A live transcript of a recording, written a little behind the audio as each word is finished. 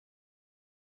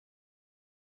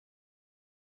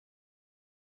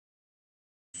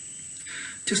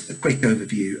just a quick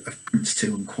overview of PRINCE2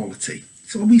 and quality.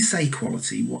 So when we say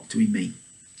quality, what do we mean?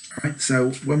 All right,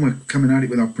 so when we're coming at it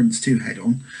with our PRINCE2 head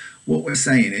on, what we're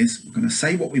saying is we're going to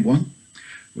say what we want,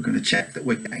 we're going to check that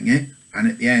we're getting it,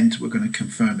 and at the end we're going to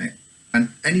confirm it.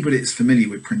 And anybody that's familiar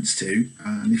with PRINCE2,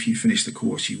 and if you finish the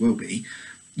course you will be,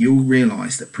 you'll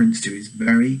realise that PRINCE2 is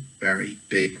very, very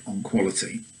big on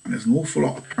quality. And there's an awful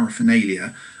lot of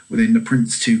paraphernalia within the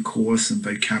PRINCE2 course and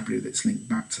vocabulary that's linked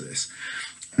back to this.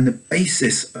 And the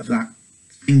basis of that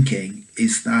thinking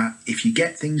is that if you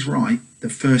get things right the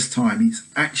first time, it's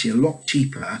actually a lot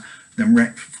cheaper than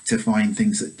rectifying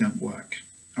things that don't work.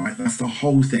 All right, that's the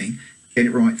whole thing. Get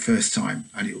it right first time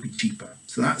and it will be cheaper.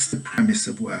 So that's the premise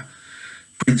of where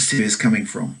PRINCE2 is coming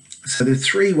from. So there are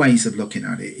three ways of looking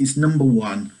at it. Is number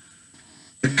one,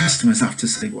 the customers have to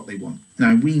say what they want.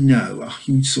 Now, we know a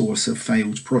huge source of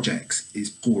failed projects is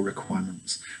poor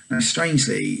requirements. Now,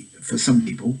 strangely, for some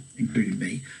people, including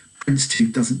me,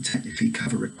 PRINCE2 doesn't technically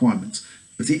cover requirements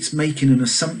because it's making an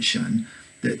assumption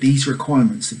that these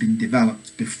requirements have been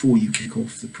developed before you kick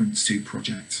off the PRINCE2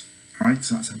 project. All right,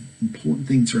 so that's an important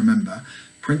thing to remember.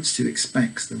 PRINCE2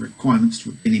 expects the requirements to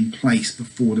have been in place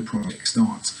before the project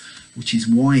starts, which is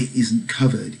why it isn't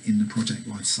covered in the project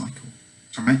life cycle.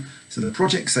 All right, so the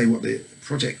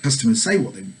project customers say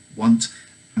what they want,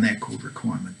 and they're called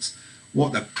requirements.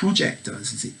 What the project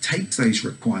does is it takes those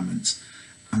requirements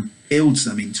and builds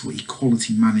them into a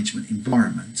quality management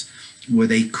environment where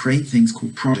they create things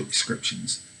called project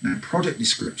descriptions. Now, project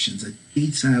descriptions are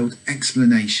detailed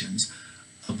explanations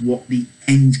of what the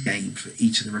end game for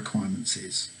each of the requirements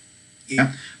is.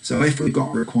 Yeah. So if we've got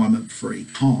a requirement for a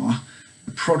car,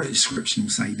 the product description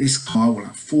will say this car will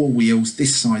have 4 wheels,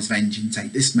 this size of engine,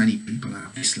 take this many people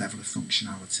out, this level of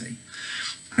functionality.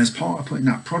 And as part of putting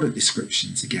that product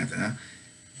description together,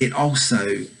 it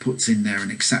also puts in there an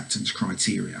acceptance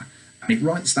criteria. And it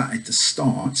writes that at the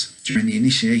start during the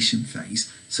initiation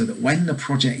phase so that when the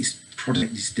project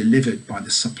is delivered by the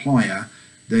supplier,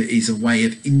 there is a way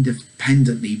of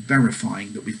independently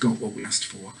verifying that we've got what we asked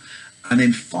for. And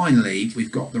then finally,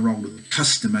 we've got the role of the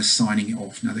customer signing it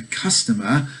off. Now, the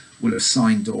customer will have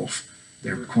signed off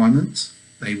their requirements.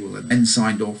 They will have then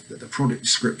signed off that the product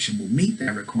description will meet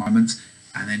their requirements.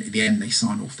 And then at the end, they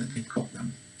sign off that they've got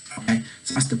them. Okay,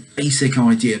 so that's the basic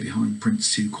idea behind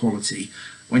PRINCE2 quality.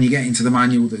 When you get into the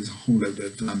manual, there's a whole load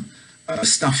of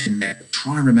stuff in there. But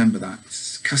try and remember that.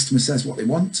 The customer says what they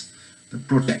want. The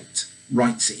project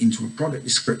writes it into a product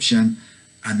description.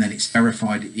 And then it's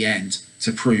verified at the end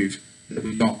to prove that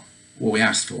we got what we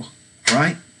asked for. All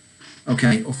right?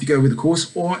 Okay, off you go with the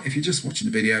course, or if you're just watching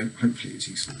the video, hopefully it's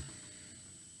useful.